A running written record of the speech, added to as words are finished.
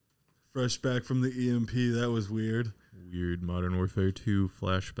Fresh back from the EMP. That was weird. Weird Modern Warfare 2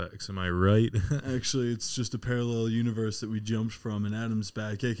 flashbacks. Am I right? Actually, it's just a parallel universe that we jumped from, and Adam's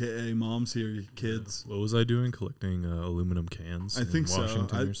back, a.k.a. Mom's here, kids. What was I doing? Collecting aluminum cans I think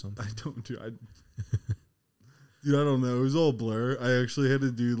Washington or something? I don't do... Dude, I don't know. It was all blur. I actually had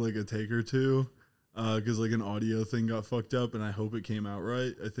to do, like, a take or two because, like, an audio thing got fucked up, and I hope it came out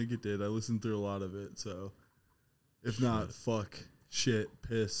right. I think it did. I listened through a lot of it, so... If not, fuck, shit,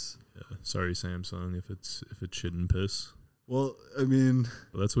 piss. Yeah. Sorry, Samsung, if it's shit and piss. Well, I mean...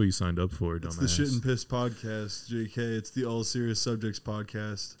 Well, that's what you signed up for, dumbass. It's the Shit and Piss podcast, JK. It's the All Serious Subjects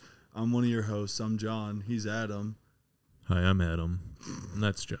podcast. I'm one of your hosts. I'm John. He's Adam. Hi, I'm Adam. And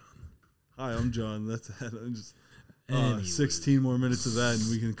that's John. Hi, I'm John. That's Adam. Just 16 more minutes of that, and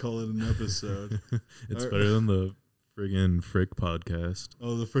we can call it an episode. It's better than the friggin' Frick podcast.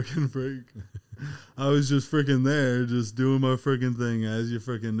 Oh, the frickin' Frick. I was just frickin' there, just doing my frickin' thing, as you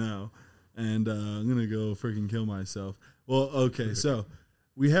frickin' know. And I'm going to go frickin' kill myself. Well, okay, so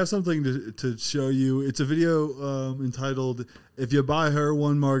we have something to show you. It's a video entitled, If You Buy Her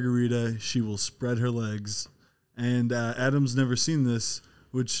One Margarita, She Will Spread Her Legs. And Adam's never seen this,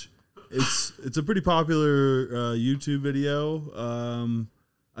 which it's a pretty popular YouTube video.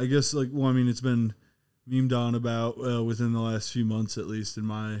 I guess, like, well, I mean, it's been memed on about within the last few months, at least in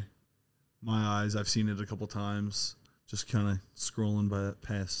my eyes. I've seen it a couple times, just kind of scrolling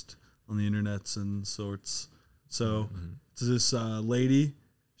past on the internets and sorts. So it's this lady.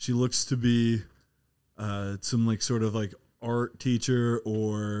 She looks to be some like sort of like art teacher,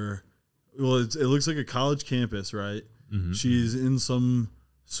 or well, it looks like a college campus, right? Mm-hmm. She's in some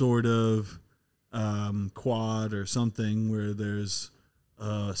sort of quad or something where there's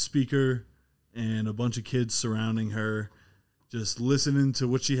a speaker and a bunch of kids surrounding her, just listening to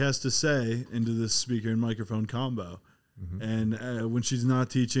what she has to say into this speaker and microphone combo. Mm-hmm. And when she's not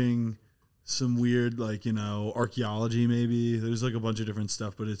teaching some weird, like, you know, archaeology, maybe there's like a bunch of different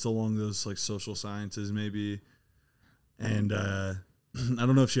stuff, but it's along those like social sciences maybe. And I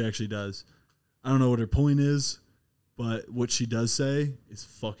don't know if she actually does. I don't know what her point is, but what she does say is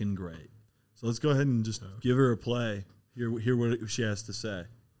fucking great. So let's go ahead and just give her a play. Hear what she has to say.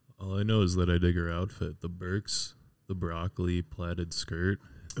 All I know is that I dig her outfit. The Birks, the broccoli plaited skirt.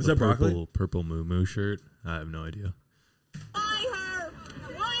 Is that broccoli? Purple moo shirt. I have no idea. Buy her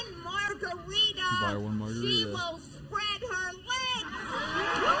one margarita. Buy her one margarita. She will spread her legs.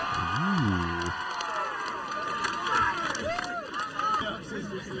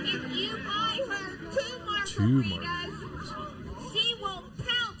 If you buy her two margaritas, she will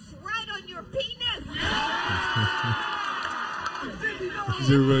pounce right on your penis.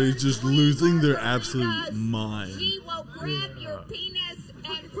 Everybody's just losing their absolute mind. She will grab your penis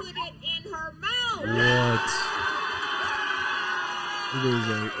and put it in her mouth. What? Everybody's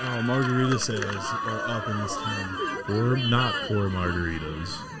like, oh, margarita sales are up in this town. Not four margaritas.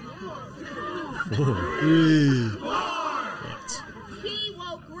 4. 3. What? She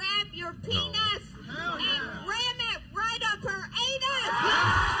will grab your penis and ram it right up her anus.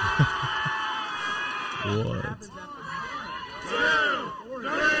 What? 2,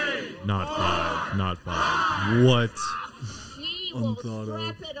 3. Not 5. What? She will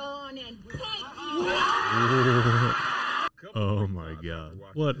strap it on and peg you. Oh my god.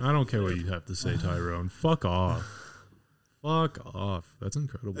 What? I don't care what you have to say, Tyrone. Fuck off. Fuck off. That's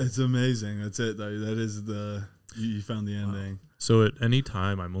incredible. It's amazing. That's it, though. That is you found the ending. So at any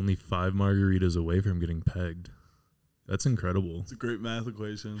time, I'm only 5 margaritas away from getting pegged. That's incredible. It's a great math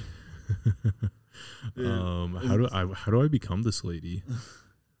equation. How do I become this lady?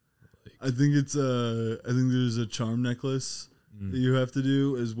 I think there's a charm necklace that you have to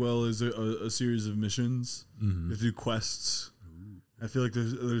do, as well as a series of missions. Mm-hmm. You have to do quests. Ooh. I feel like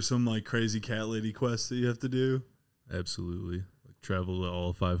there's some like crazy cat lady quests that you have to do. Absolutely. Like travel to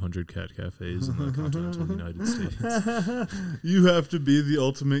all 500 cat cafes in the continental United States. You have to be the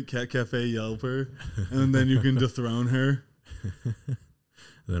ultimate cat cafe yelper, and then you can dethrone her.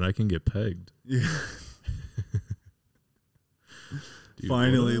 Then I can get pegged. Yeah. Dude,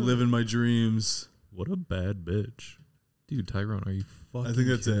 finally living my dreams. What a bad bitch. Dude, Tyrone, are you fucking I think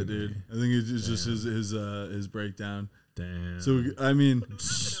that's it, me? dude. I think it's just his breakdown. Damn. So, I mean,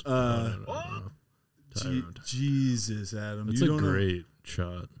 Tyrone. Jesus, Adam. That's a great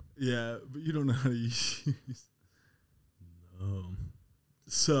shot. Yeah, but you don't know how to use. No.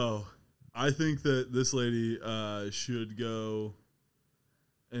 So, I think that this lady should go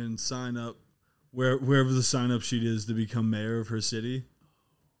and sign up wherever the sign-up sheet is to become mayor of her city.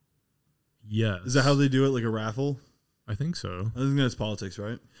 Yes. Is that how they do it, like a raffle? I think so. I think that's politics,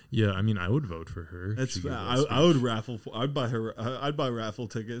 right? Yeah, I mean, I would vote for her. That's She gave that I would speech. raffle. I'd buy her. I'd buy raffle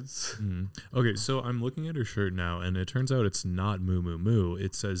tickets. Okay, so I'm looking at her shirt now, and it turns out it's not moo moo moo.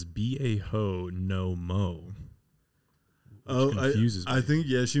 It says "Be a hoe, no mo." Which confuses me. I think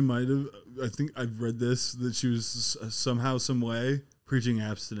she might have. I think I've read this that she was somehow, some way preaching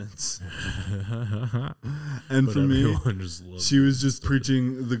abstinence, and But for me, everyone just loved she was just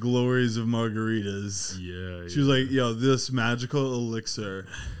preaching the glories of margaritas. Yeah, She was like, "Yo, this magical elixir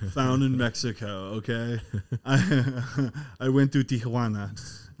found in Mexico." Okay, I went to Tijuana,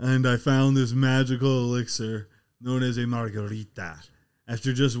 and I found this magical elixir known as a margarita.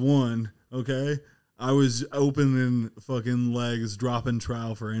 After just one, okay, I was opening fucking legs, dropping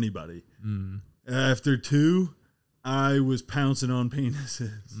trowel for anybody. After two, I was pouncing on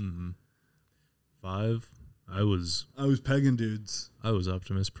penises. 5. I was pegging dudes. I was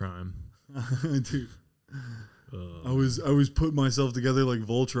Optimus Prime. Dude. I was putting myself together like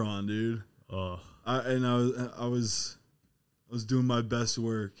Voltron, dude. I was doing my best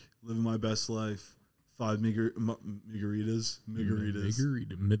work, living my best life. 5 margaritas. The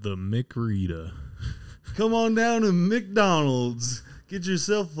McRita. Come on down to McDonald's. Get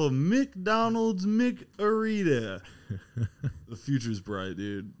yourself a McDonald's McArita. The future's bright,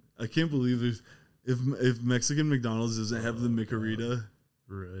 dude. I can't believe there's if Mexican McDonald's doesn't have the McArita.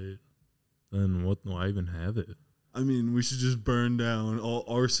 Right. Then why even have it? I mean, we should just burn down all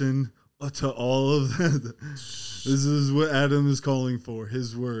arson to all of that. This is what Adam is calling for.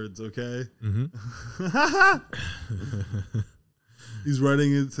 His words, okay? He's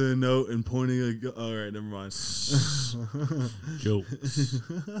writing it to a note and pointing all right, never mind. Jokes.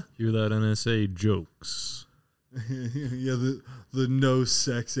 Hear that, NSA? Jokes. Yeah, the no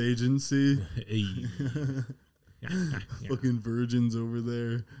sex agency. Hey. Fucking virgins over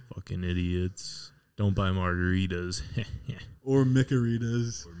there. Fucking idiots. Don't buy margaritas. Or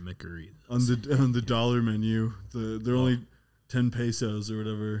McAritas. On the dollar menu. They're only 10 pesos or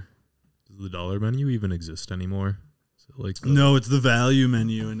whatever. Does the dollar menu even exist anymore? Like no, it's the value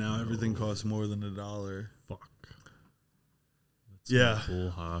menu, and now everything costs more than $1. Fuck. That's yeah. Bull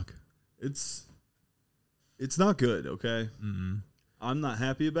hawk. It's not good, okay? I'm not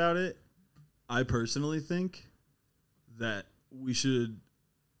happy about it. I personally think that we should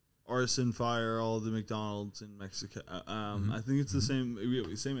arson fire all the McDonald's in Mexico. I think it's the same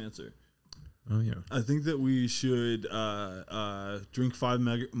answer. Oh, yeah. I think that we should drink 5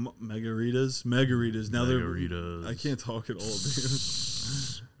 margaritas. Now Margaritas. I can't talk at all, dude.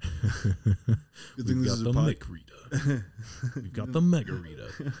 Good We've thing this got is the a McRita. We've got the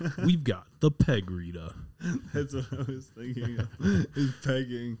Megarita. We've got the Pegrita. That's what I was thinking of, is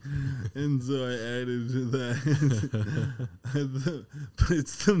pegging. And so I added to that. But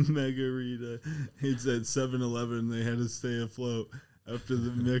it's the Megarita. It's at 7-Eleven. They had to stay afloat after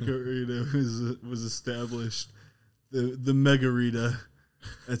the Megarita was established. The Megarita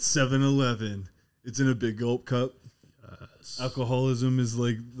at 7-Eleven. It's in a big gulp cup. Yes. Alcoholism is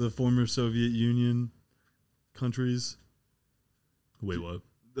like the former Soviet Union countries. Wait, what?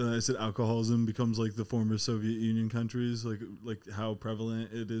 I said alcoholism becomes like the former Soviet Union countries, like how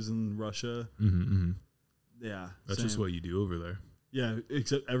prevalent it is in Russia. Yeah, that's just what you do over there. Yeah,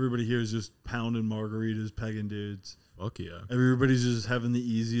 except everybody here is just pounding margaritas, pegging dudes. Fuck yeah. Everybody's just having the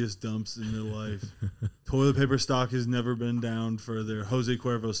easiest dumps in their life. Toilet paper stock has never been down further. Jose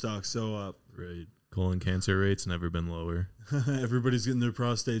Cuervo stock so up. Right. Colon cancer rates never been lower. Everybody's getting their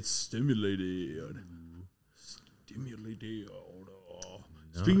prostates stimulated. Nice.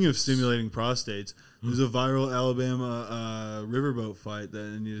 Speaking of stimulating prostates, there's a viral Alabama riverboat fight that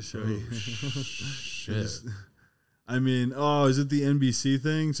I need to show you. Shit. I mean, is it the NBC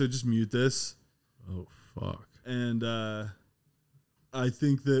thing? So just mute this. Oh, fuck. And I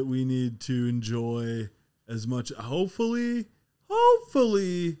think that we need to enjoy as much. Hopefully,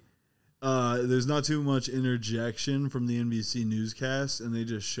 there's not too much interjection from the NBC newscast, and they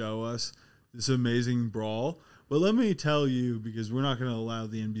just show us this amazing brawl. But let me tell you, because we're not going to allow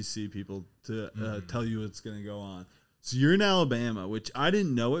the NBC people to tell you what's going to go on. So you're in Alabama, which I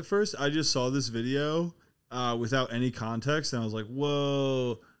didn't know at first. I just saw this video without any context, and I was like,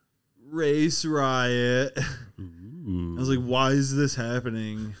 whoa, race riot. I was like, why is this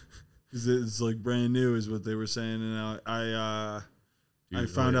happening? Because it's like brand new is what they were saying, and I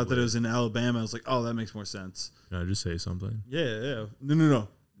found out that it was in Alabama. I was like, oh, that makes more sense. Can I just say something? Yeah.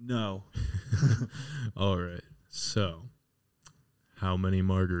 No. All right. So, how many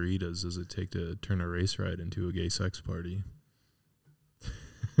margaritas does it take to turn a race ride into a gay sex party?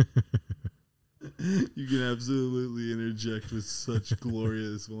 You can absolutely interject with such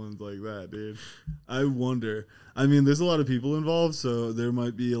glorious ones like that, dude. I wonder. I mean, there's a lot of people involved, so there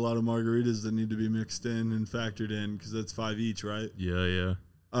might be a lot of margaritas that need to be mixed in and factored in because that's 5 each, right? Yeah.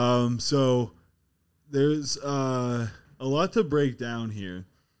 So there's a lot to break down here,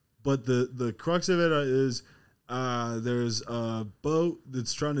 but the crux of it is there's a boat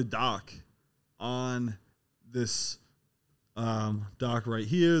that's trying to dock on this dock right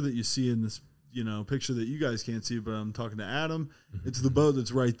here that you see in this picture that you guys can't see, but I'm talking to Adam. It's the boat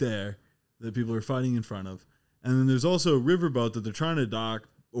that's right there that people are fighting in front of. And then there's also a riverboat that they're trying to dock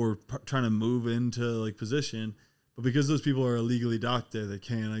or trying to move into like position. But because those people are illegally docked there, they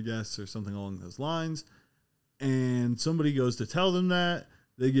can, I guess, or something along those lines. And somebody goes to tell them that.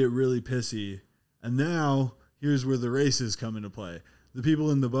 They get really pissy. And now here's where the races come into play. The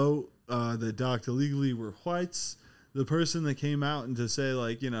people in the boat that docked illegally were whites. The person that came out and to say,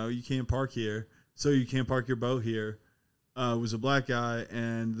 like, you can't park here, so you can't park your boat here, was a black guy,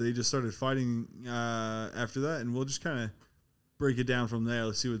 and they just started fighting after that, and we'll just kind of break it down from there.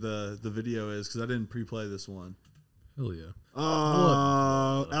 Let's see what the video is, because I didn't pre-play this one. Hell yeah.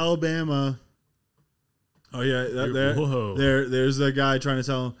 Alabama. Oh, yeah, there's that guy trying to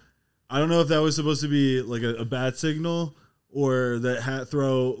tell him. I don't know if that was supposed to be, like, a bat signal, or that hat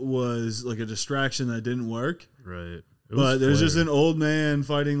throw was like a distraction that didn't work. Right. But there's just an old man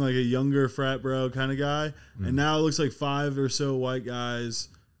fighting like a younger frat bro kind of guy. And now it looks like 5 or so white guys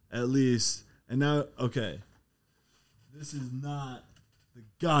at least. And now, okay, this is not the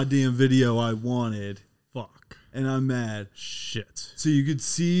goddamn video I wanted. Fuck. And I'm mad. Shit. So you could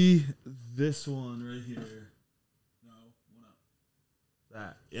see this one right here. No, one up.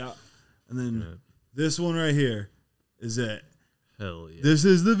 That. Yeah. And then this one right here. Is it? Hell yeah. This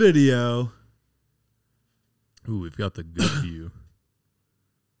is the video. Ooh, we've got the good view.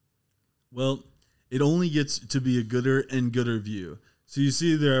 Well, it only gets to be a gooder and gooder view. So you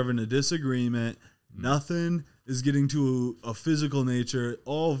see they're having a disagreement. Nothing is getting to a physical nature.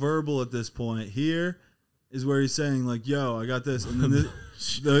 All verbal at this point. Here is where he's saying, like, yo, I got this. And then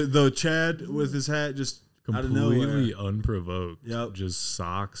the Chad with his hat just completely unprovoked. Yep. Just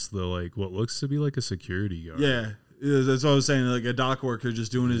socks the, like, what looks to be like a security guard. Yeah. That's what I was saying, like a dock worker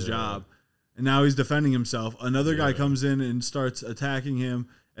just doing his job. And now he's defending himself. Another guy comes in and starts attacking him.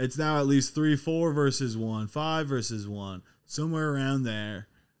 It's now at least 3-4 versus 1, 5 versus 1, somewhere around there.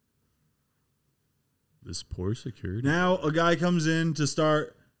 This poor security. Now a guy comes in to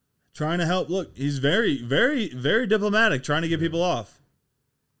start trying to help. Look, he's very, very, very diplomatic, trying to get people off.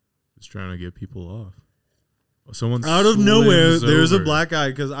 He's trying to get people off. Someone out of nowhere, there's a black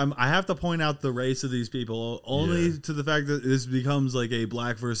guy, because I have to point out the race of these people only to the fact that this becomes like a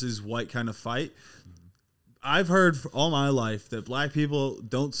black versus white kind of fight. I've heard all my life that black people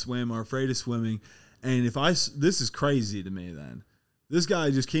don't swim, are afraid of swimming, and this is crazy to me. Then this guy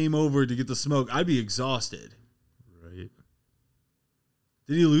just came over to get the smoke. I'd be exhausted. Right?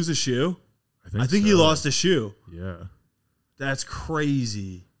 Did he lose a shoe? I think so. He lost a shoe. Yeah, that's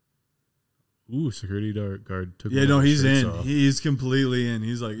crazy. Ooh, security guard took. Yeah, no, he's in. Off. He's completely in.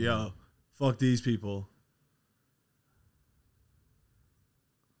 He's like, yo, fuck these people.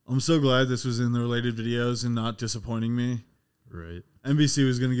 I'm so glad this was in the related videos and not disappointing me. Right. NBC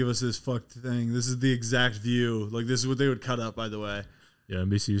was going to give us this fucked thing. This is the exact view. Like, this is what they would cut up, by the way. Yeah,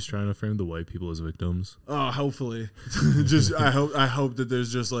 NBC is trying to frame the white people as victims. Oh, hopefully. I hope that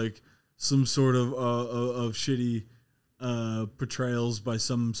there's just like some sort of shitty portrayals by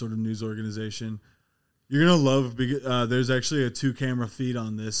some sort of news organization. You're gonna love. There's actually a 2-camera feed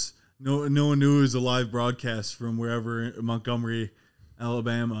on this. No one knew it was a live broadcast from wherever Montgomery,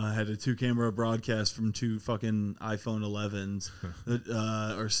 Alabama, had a 2-camera broadcast from 2 fucking iPhone 11s that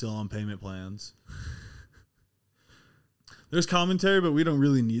are still on payment plans. There's commentary, but we don't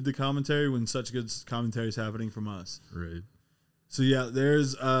really need the commentary when such good commentary is happening from us. Right. So yeah,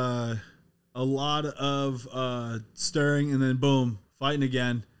 there's a lot of stirring, and then boom, fighting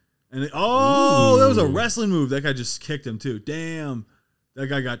again. And that was a wrestling move. That guy just kicked him too. Damn, that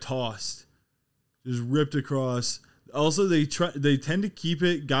guy got tossed, just ripped across. Also, they tend to keep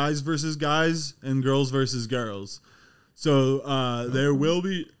it guys versus guys and girls versus girls. So there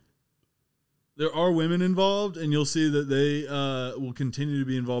are women involved, and you'll see that they will continue to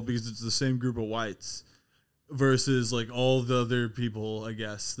be involved because it's the same group of whites. Versus like all the other people, I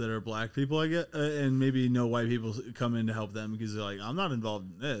guess, that are black people, I guess, and maybe no white people come in to help them because they're like, I'm not involved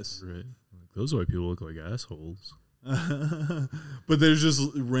in this. Right. Like, those white people look like assholes. But there's just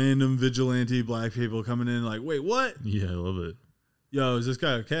random vigilante black people coming in like, wait, what? Yeah, I love it. Yo, is this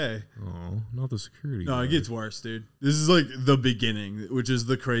guy okay? Oh, not the security guy. No, it gets worse, dude. This is like the beginning, which is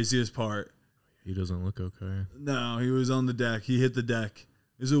the craziest part. He doesn't look okay. No, he was on the deck. He hit the deck.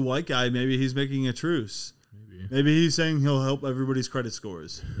 He's a white guy. Maybe he's making a truce. Maybe he's saying he'll help everybody's credit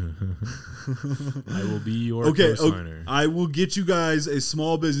scores. I will be your co-signer. I will get you guys a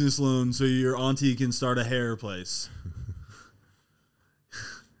small business loan so your auntie can start a hair place.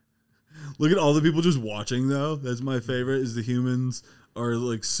 Look at all the people just watching, though. That's my favorite, is the humans are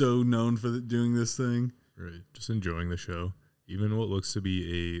like so known for doing this thing. Right. Just enjoying the show. Even what looks to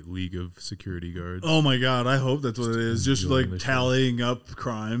be a league of security guards. Oh my God, I hope that's what it is. Just like tallying up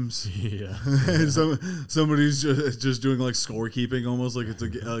crimes. Yeah. And somebody's just doing like scorekeeping, almost like it's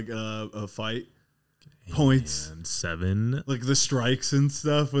a fight. Points. And 7. Like the strikes and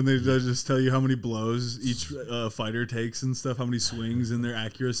stuff, when they just tell you how many blows each fighter takes and stuff, how many swings and their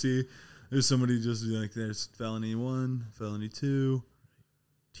accuracy. There's somebody just like, there's felony 1, felony 2.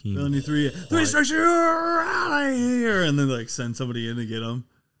 Team felony 3 strikes, you're out of here, and then like send somebody in to get them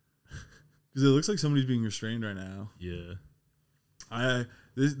because it looks like somebody's being restrained right now. Yeah,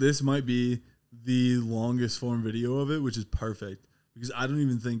 this might be the longest form video of it, which is perfect because I don't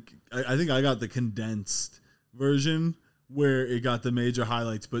even think I think I got the condensed version where it got the major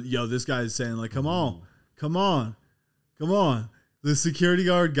highlights. But yo, this guy is saying like, come on. The security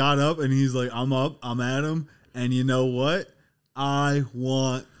guard got up and he's like, I'm up, I'm at him, and you know what? I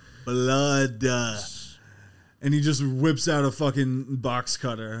want blood. And he just whips out a fucking box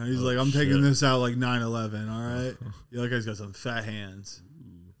cutter. He's like, I'm taking this out like 9/11, all right? Yeah, that guy's got some fat hands.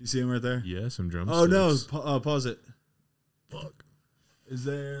 You see him right there? Yeah, some drumsticks. Oh, no. Pause it. Fuck. Is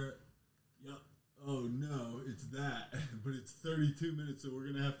there... Yeah. Oh, no. It's that. But it's 32 minutes, so we're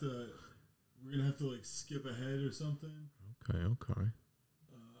going to have to like skip ahead or something. Okay.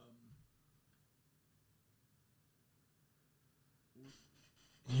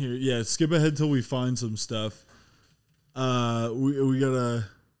 Here, yeah, skip ahead till we find some stuff. We gotta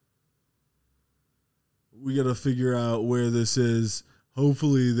figure out where this is.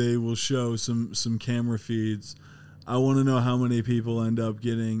 Hopefully, they will show some camera feeds. I want to know how many people end up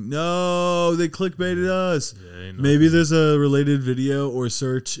getting. No, they clickbaited us. Yeah, maybe there's a related video or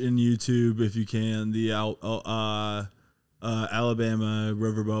search in YouTube if you can. The Alabama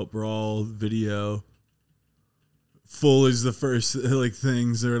Riverboat Brawl video. Full is the first like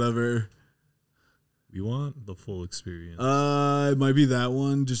things or whatever. We want the full experience. It might be that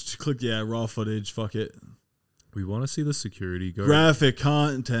one. Just click raw footage. Fuck it. We want to see the security guard. Graphic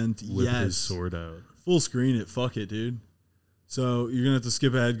content. Whip his sword out. Full screen it. Fuck it, dude. So you're gonna have to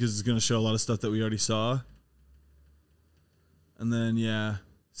skip ahead because it's gonna show a lot of stuff that we already saw. And then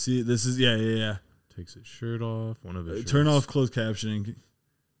see this is Takes his shirt off. One of his. Turn off closed captioning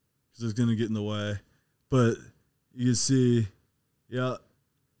because it's gonna get in the way. But you can see,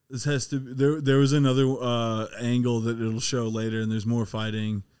 this has to be, there was another angle that it'll show later, and there's more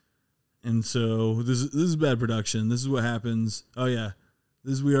fighting. And so this is bad production. This is what happens. Oh yeah,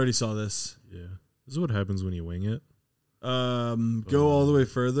 we already saw this. Yeah, this is what happens when you wing it. Go all the way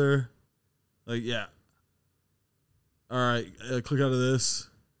further. Like All right, click out of this.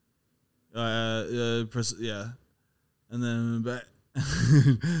 Press and then back.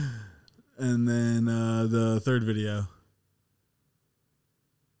 And then the third video.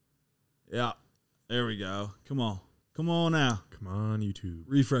 Yeah. There we go. Come on now. Come on, YouTube.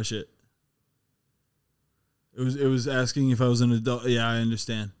 Refresh it. It was asking if I was an adult. Yeah, I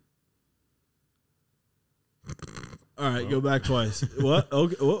understand. All right, go back twice. What?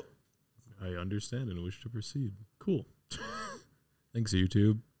 Okay. Whoa. I understand and wish to proceed. Cool. Thanks,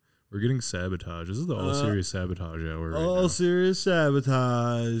 YouTube. We're getting sabotage. This is the all serious sabotage hour. All serious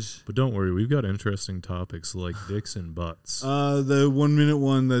sabotage. But don't worry, we've got interesting topics like dicks and butts. The 1 minute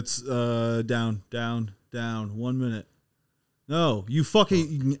one that's down. 1 minute. No, you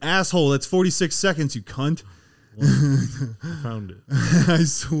fucking asshole. That's 46 seconds, you cunt. I found it. I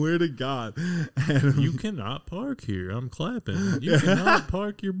swear to God. Adam. You cannot park here. I'm clapping. You cannot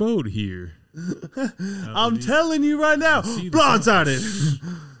park your boat here. I'm telling you right now. Blindsided.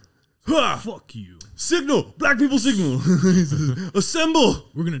 Fuck you. Signal. Black people signal. Assemble.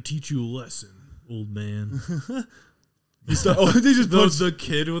 We're going to teach you a lesson, old man. They just the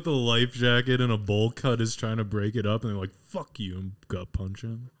kid with a life jacket and a bowl cut is trying to break it up, and they're like, fuck you, and gut punch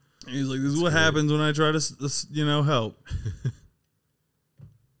him. And he's like, this is what happens when I try to, help.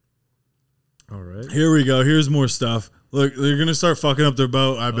 All right. Here we go. Here's more stuff. Look, they're going to start fucking up their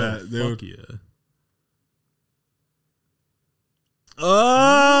boat, I bet. Fuck yeah.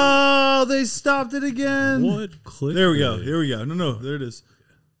 Oh, they stopped it again. What? Click there we go. Here we go. No, there it is.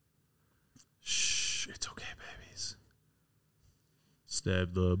 Shh, it's okay, babies.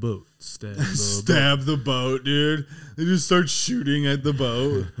 Stab the boat. Stab the Stab the boat, dude. They just start shooting at the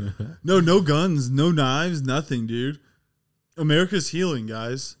boat. No guns, no knives, nothing, dude. America's healing,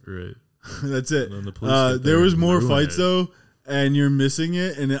 guys. Right. That's it. And then the There was more ruin fights, it. though, and you're missing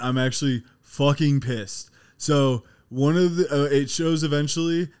it, and I'm actually fucking pissed. So one of the it shows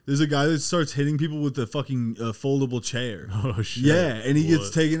eventually there's a guy that starts hitting people with a fucking foldable chair. Oh, shit. Yeah, and he gets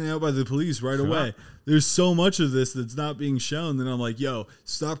What? taken out by the police right away. There's so much of this that's not being shown. Then I'm like, yo,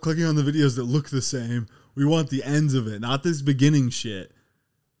 stop clicking on the videos that look the same. We want the ends of it, not this beginning shit.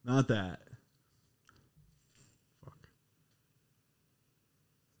 Not that. Fuck.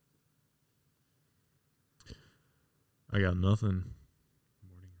 I got nothing.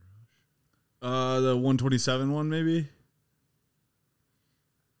 The 127 one, maybe?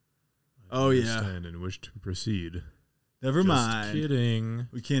 Oh, yeah. Understand and wish to proceed. Never Just mind. kidding.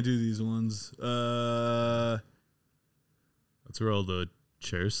 We can't do these ones. That's where all the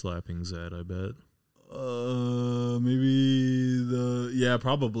chair slapping's at, I bet. Maybe yeah,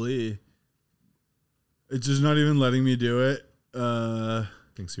 probably. It's just not even letting me do it.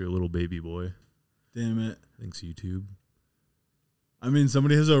 Thinks you're a little baby boy. Damn it. Thanks, YouTube. I mean,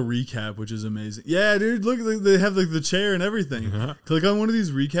 somebody has a recap, which is amazing. Yeah, dude, look, they have like the chair and everything. Click on one of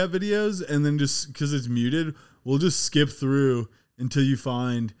these recap videos, and then just because it's muted, we'll just skip through until you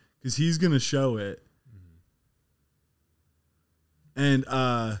find, because he's gonna show it. And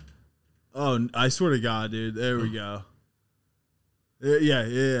oh, I swear to God, dude, there we go.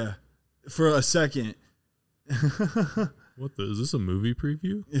 Yeah. For a second. What the? Is this a movie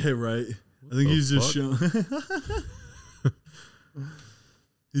preview? Yeah, right. What I think the he's just fuck? showing.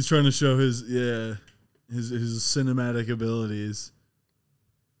 He's trying to show his cinematic abilities.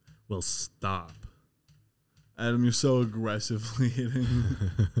 Well, stop. Adam, you're so aggressively hitting.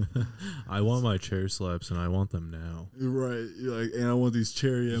 I want my chair slaps, and I want them now. You're right. You're like, and I want these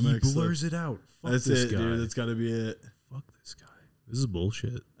cherry He MX. blurs it out. Fuck That's this it, guy. dude. That's got to be it. Fuck this guy. This is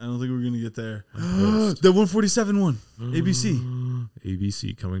bullshit. I don't think we're gonna get there. I'm pissed. The 147 one, ABC.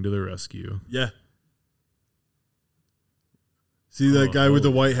 ABC coming to the rescue. Yeah. See that guy with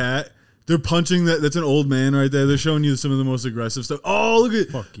the white hat? They're punching that. That's an old man right there. They're showing you some of the most aggressive stuff. Oh, look at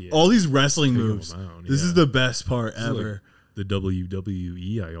Fuck yeah. all these wrestling Take 'em moves. down, This yeah. is the best part This is like ever. the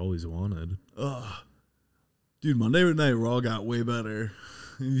WWE I always wanted. Ugh. Dude, Monday Night Raw got way better.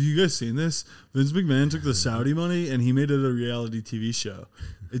 Have you guys seen this? Vince McMahon took the Saudi money and he made it a reality TV show.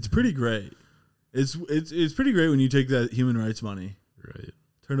 It's pretty great. It's pretty great when you take that human rights money. Right.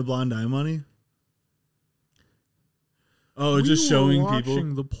 Turn a blind eye money. Oh, just showing people.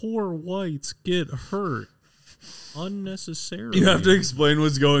 Watching the poor whites get hurt unnecessarily. You have to explain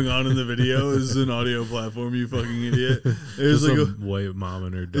what's going on in the video. This is an audio platform, you fucking idiot. There's like a white mom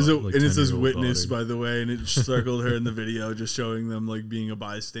and her and daughter. it says witness, by the way, and it circled her in the video, just showing them like being a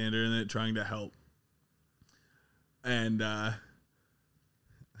bystander and it trying to help. And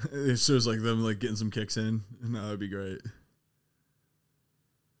it shows like them like getting some kicks in, and that would be great.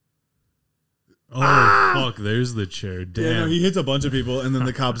 Oh fuck! There's the chair. Damn. Yeah, no, he hits a bunch of people, and then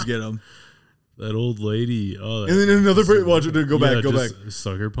the cops get him. That old lady. Oh, And then another person. Watch it. Go back.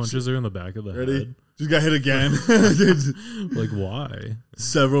 Sucker punches her in the back of the Ready? head. Just got hit again. Like why?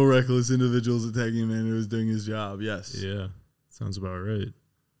 Several reckless individuals attacking a man who was doing his job. Yes. Yeah, sounds about right.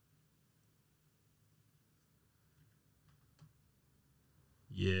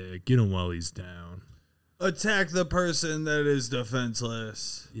 Yeah, get him while he's down. Attack the person that is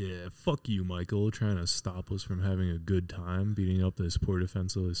defenseless. Yeah, fuck you, Michael, trying to stop us from having a good time beating up this poor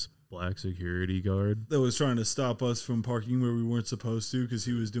defenseless black security guard. That was trying to stop us from parking where we weren't supposed to because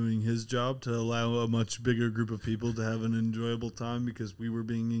he was doing his job to allow a much bigger group of people to have an enjoyable time because we were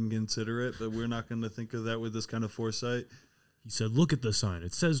being inconsiderate, but we're not going to think of that with this kind of foresight. He said, look at the sign.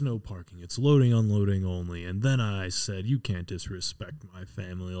 It says no parking. It's loading, unloading only. And then I said, you can't disrespect my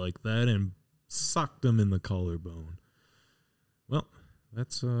family like that, and socked him in the collarbone. Well,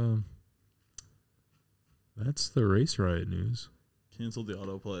 that's the race riot news. Canceled the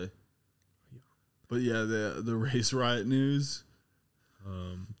autoplay. But yeah, the race riot news.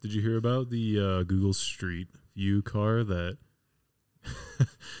 Did you hear about the Google Street View car that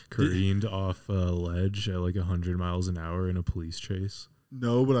careened off a ledge at like 100 miles an hour in a police chase?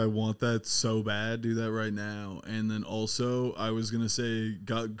 No, but I want that so bad. Do that right now. And then also, I was going to say,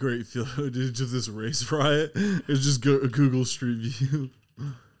 got great footage of this race riot. It's just Google Street View.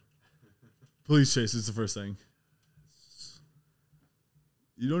 Police chase is the first thing.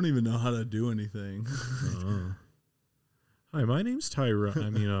 You don't even know how to do anything. Hi, my name's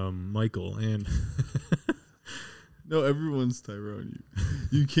Michael, and no, everyone's Tyrone.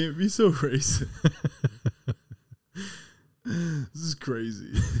 You can't be so racist. This is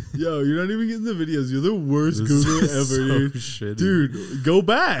crazy. Yo, you're not even getting the videos. You're the worst This Googler is ever, so dude. shitty. Dude, go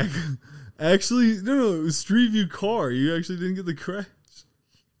back. Actually, no, it was Street View car. You actually didn't get the crash.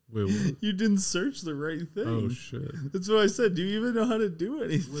 Wait, what? You didn't search the right thing. Oh, shit. That's what I said. Do you even know how to do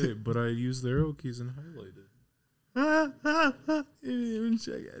anything? Wait, but I used the arrow keys and highlighted. You didn't even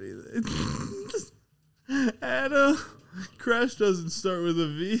check anything. Adam, crash doesn't start with a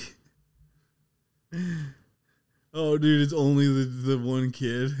V. Oh, dude, it's only the one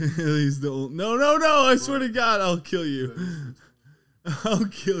kid. He's the only. No! I swear to God, I'll kill you. I'll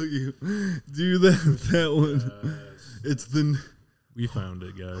kill you. Do that one. It's the. We found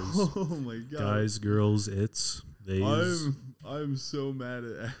it, guys. Oh my God. Guys, girls, it's theys. I'm so mad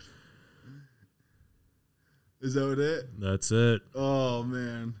at that. Is that what it? That's it. Oh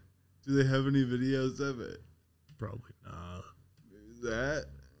man. Do they have any videos of it? Probably not. That?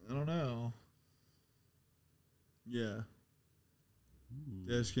 I don't know. Yeah.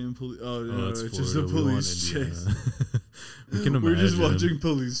 Dash cam police. Oh no, that's it's just a Florida. We want police chase. We can imagine. We're just watching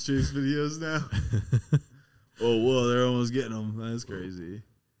police chase videos now. Oh, whoa, they're almost getting them. That's crazy.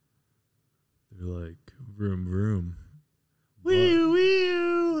 They're like, vroom, vroom. Wee,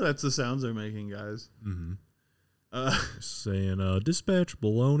 wee. That's the sounds they're making, guys. Mm-hmm. Saying, dispatch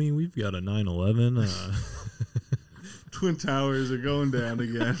baloney, we've got a 911. Twin Towers are going down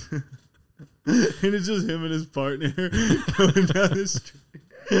again. And it's just him and his partner going down the street.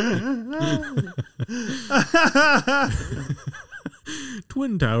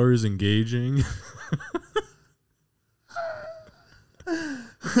 Twin Towers engaging.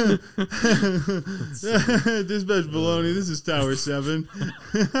 Dispatch baloney, this is Tower 7.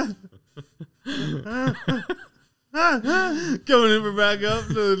 Coming in for backup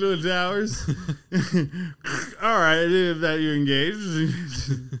to the Twin Towers. Alright, if that you're engaged.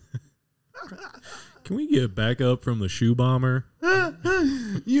 Can we get backup from the shoe bomber?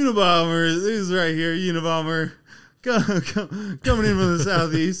 Unabomber is right here, Unabomber. Coming in from the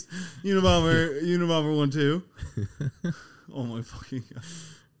southeast. Unabomber 1-2. Oh my fucking God.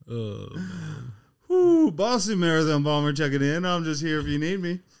 Oh, man. Whoo, Boston Marathon Bomber checking in. I'm just here if you need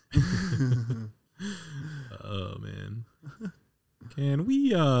me. Oh, man. Can we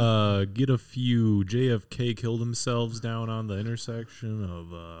get a few JFK killed themselves down on the intersection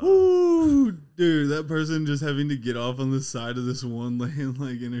of... Ooh, dude, that person just having to get off on the side of this one lane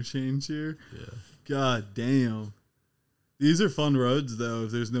like interchange here. Yeah. God damn. These are fun roads, though,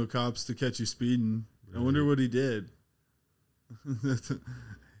 if there's no cops to catch you speeding. Right. I wonder what he did.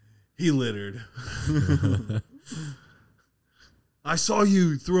 He littered. I saw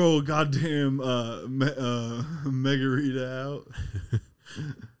you throw a goddamn Margarita out.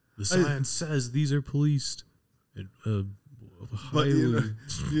 The sign says these are policed. But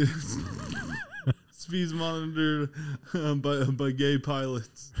speeds monitored by gay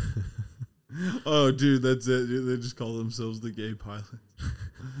pilots. Oh, dude, that's it. Dude, they just call themselves the gay pilots.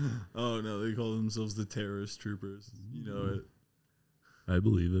 Oh no, they call themselves the terrorist troopers. You know it. I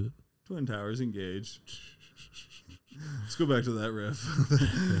believe it. Twin Towers engaged. Let's go back to that riff.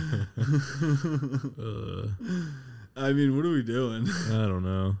 I mean, what are we doing? I don't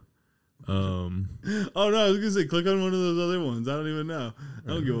know. Oh no, I was gonna say click on one of those other ones. I don't even know. I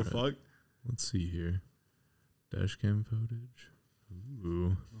don't give a fuck. Let's see here. Dashcam footage.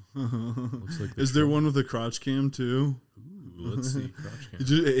 Ooh. Looks like Is there one with a crotch cam too? Ooh, let's see. Crotch cam.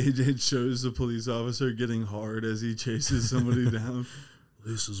 It shows the police officer getting hard as he chases somebody down.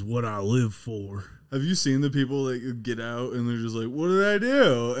 This is what I live for. Have you seen the people that get out and they're just like, what did I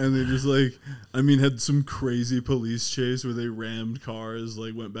do? And they just like, I mean, had some crazy police chase where they rammed cars,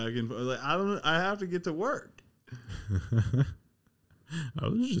 like went back and forth. Like, I have to get to work. I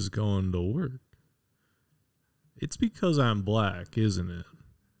was just going to work. It's because I'm black, isn't it?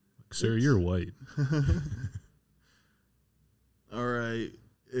 Like, sir, you're white. All right.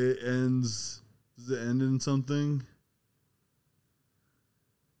 It ends. Does it end in something?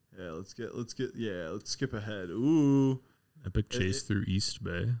 Yeah, let's skip ahead. Ooh. Epic chase through East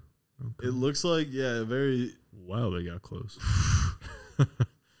Bay. Okay. It looks like, very... Wow, they got close.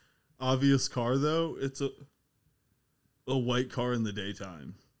 Obvious car, though. It's a white car in the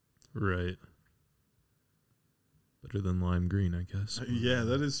daytime. Right. Better than lime green, I guess. Yeah,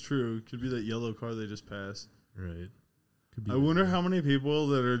 that is true. Could be that yellow car they just passed. Right. Could be I wonder how many people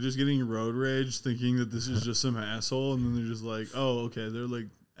that are just getting road rage thinking that this is just some asshole, and then they're just like, oh, okay, they're like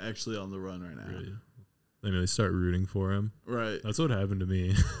actually on the run right now. Right. And they start rooting for him. Right. That's what happened to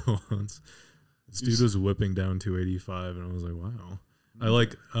me once. This dude was whipping down 285, and I was like, wow.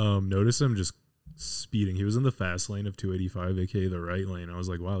 I noticed him just speeding. He was in the fast lane of 285, aka the right lane. I was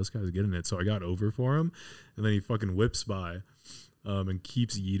like, wow, this guy's getting it. So I got over for him, and then he fucking whips by. and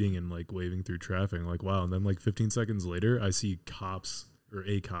keeps eating and like waving through traffic. I'm like, wow. And then like 15 seconds later, I see cops or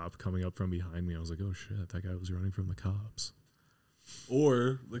a cop coming up from behind me. I was like, oh shit, that guy was running from the cops.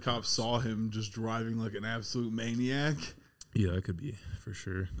 Or the cops saw him just driving like an absolute maniac. Yeah, that could be for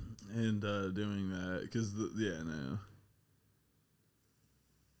sure. And doing that because no.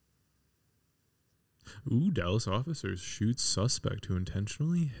 Ooh, Dallas officers shoot suspect who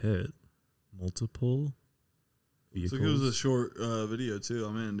intentionally hit multiple vehicles. So it was a short video too.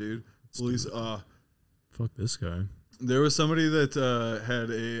 I'm in, dude. Police. Fuck this guy. There was somebody that had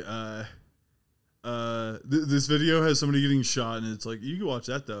this video has somebody getting shot, and it's like you can watch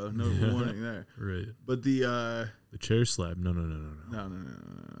that though. No warning there. Right. But the chair slap. No.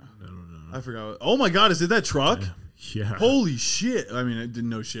 I forgot. Oh my God! Is it that truck? Yeah. Holy shit! I mean, I didn't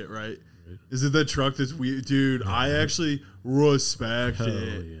know shit, right? Is it that truck that's weird? Dude, I actually respect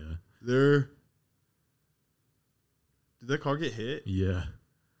it. Yeah. Did that car get hit? Yeah.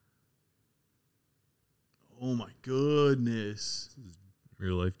 Oh my goodness. This is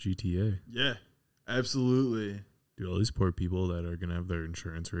real life GTA. Yeah, absolutely. Dude, all these poor people that are going to have their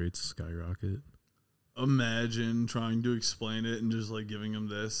insurance rates skyrocket. Imagine trying to explain it and just like giving them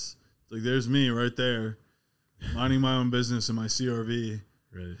this. It's like, there's me right there, minding my own business in my CRV.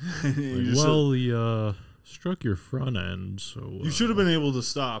 Right. Like, well, he struck your front end, so you should have been able to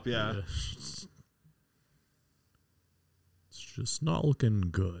stop. Yeah. It's just not looking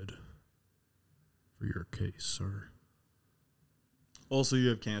good for your case, sir. Also, you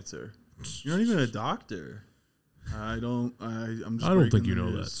have cancer. You're not even a doctor. I'm just. I don't think breaking you the know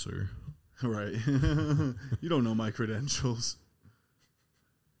news. that, sir. Right. You don't know my credentials.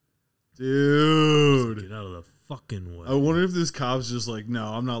 Dude. Get out of the fucking way. I wonder if this cop's just like, no,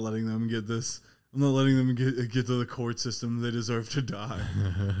 I'm not letting them get this. I'm not letting them get to the court system. They deserve to die.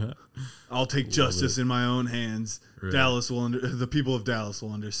 I'll take justice in my own hands. Right. The people of Dallas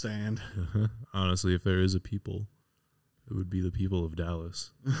will understand. Honestly, if there is a people, it would be the people of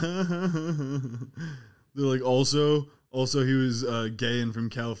Dallas. They're like, also he was gay and from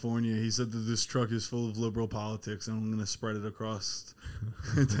California. He said that this truck is full of liberal politics, and I'm going to spread it across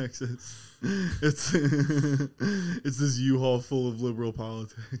Texas. It's this U-Haul full of liberal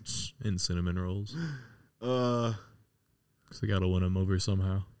politics and cinnamon rolls. So they got to win him over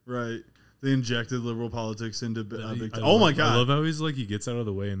somehow. Right. They injected liberal politics into Big Oh my God. I love how he's like, he gets out of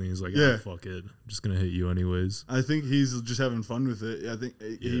the way and then he's like, Yeah. fuck it. I'm just going to hit you anyways. I think he's just having fun with it. I think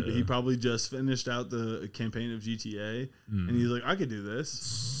Yeah. he probably just finished out the campaign of GTA, and he's like, I could do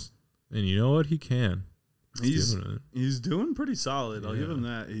this. And you know what? He can. He's doing it. He's doing pretty solid. I'll give Yeah. him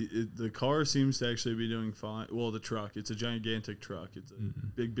that. The car seems to actually be doing fine. Well, the truck. It's a gigantic truck. It's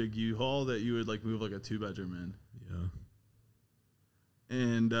a big U-Haul that you would like move like a 2-bedroom in. Yeah.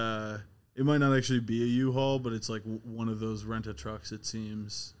 And it might not actually be a U-Haul, but it's like one of those rent-a-trucks, it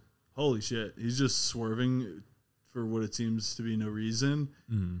seems. Holy shit. He's just swerving for what it seems to be no reason.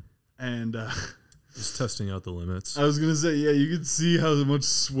 And just testing out the limits. I was going to say, yeah, you can see how much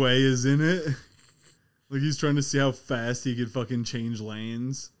sway is in it. Like he's trying to see how fast he could fucking change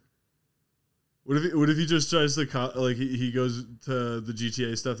lanes. What if he just tries to like he goes to the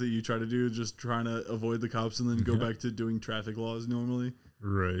GTA stuff that you try to do, just trying to avoid the cops and then go back to doing traffic laws normally?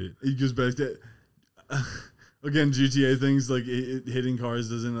 Right. He goes back to again GTA things like hitting cars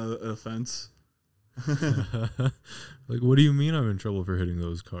isn't an offense. Like, what do you mean I'm in trouble for hitting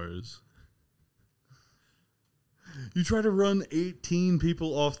those cars? You try to run 18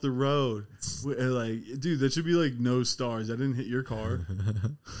 people off the road. Like, dude, that should be like no stars. I didn't hit your car.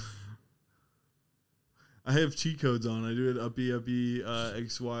 I have cheat codes on. I do it uppy,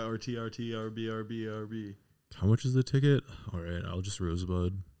 X, Y, RT, RT, RB, RB, RB. How much is the ticket? All right, I'll just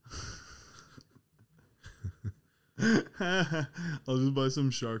Rosebud. I'll just buy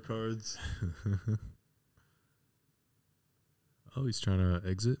some shark cards. Oh, he's trying to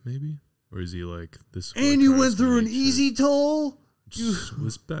exit, maybe? Or is he like this? And you went through an easy toll?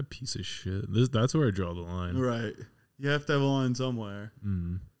 This that piece of shit. That's where I draw the line. Right. You have to have a line somewhere.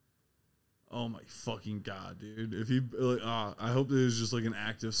 Mm. Oh my fucking God, dude. If he, like, I hope there's just like an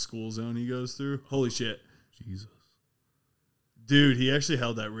active school zone he goes through. Holy shit. Jesus. Dude, he actually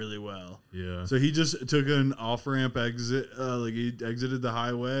held that really well. Yeah. So he just took an off-ramp exit, like he exited the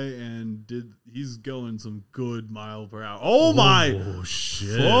highway and he's going some good mile per hour. Oh my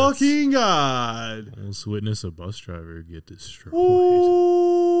shit. fucking God. Almost witness a bus driver get destroyed.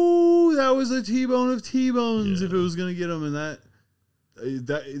 Ooh, that was a T-bone of T-bones Yeah. if it was going to get him. And that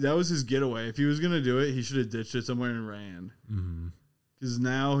was his getaway. If he was going to do it, he should have ditched it somewhere and ran. Mm-hmm. Because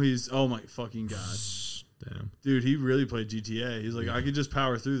now he's, oh my fucking God. Damn. Dude, he really played GTA. He's like, I could just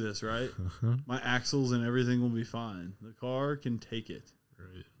power through this, right? My axles and everything will be fine. The car can take it.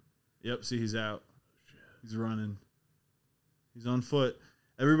 Right. Yep, see, he's out. He's running. He's on foot.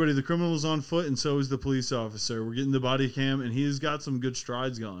 Everybody, the criminal is on foot, and so is the police officer. We're getting the body cam, and he's got some good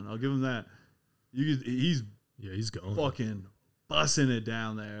strides going. I'll give him that. He's going. Fucking bussing it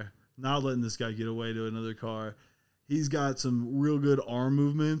down there. Not letting this guy get away to another car. He's got some real good arm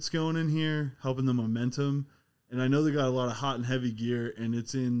movements going in here, helping the momentum. And I know they got a lot of hot and heavy gear, and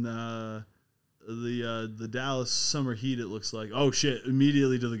it's in the Dallas summer heat. It looks like. Oh shit!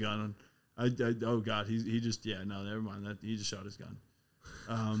 Immediately to the gun. Oh god, he just never mind that. He just shot his gun.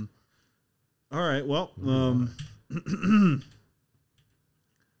 All right, well,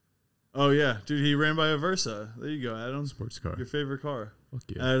 oh yeah, dude, he ran by a Versa. There you go, Adam. Sports car. Your favorite car. Fuck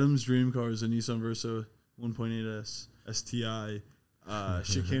yeah. Adam's dream car is a Nissan Versa 1.8S STI,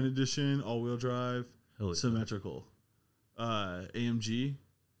 chicane edition, all-wheel drive. Yeah. Symmetrical, AMG,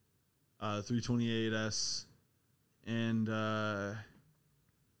 328S, and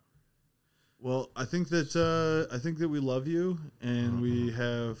well, I think that we love you, and we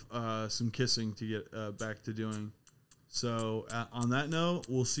have some kissing to get back to doing. So on that note,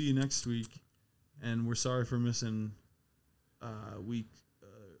 we'll see you next week, and we're sorry for missing a week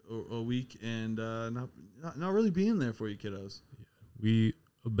and not really being there for you, kiddos. Yeah. We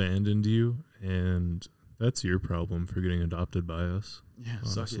abandoned you, and that's your problem for getting adopted by us. Yeah,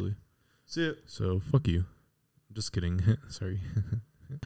 honestly. See ya. So fuck you. Just kidding. Sorry.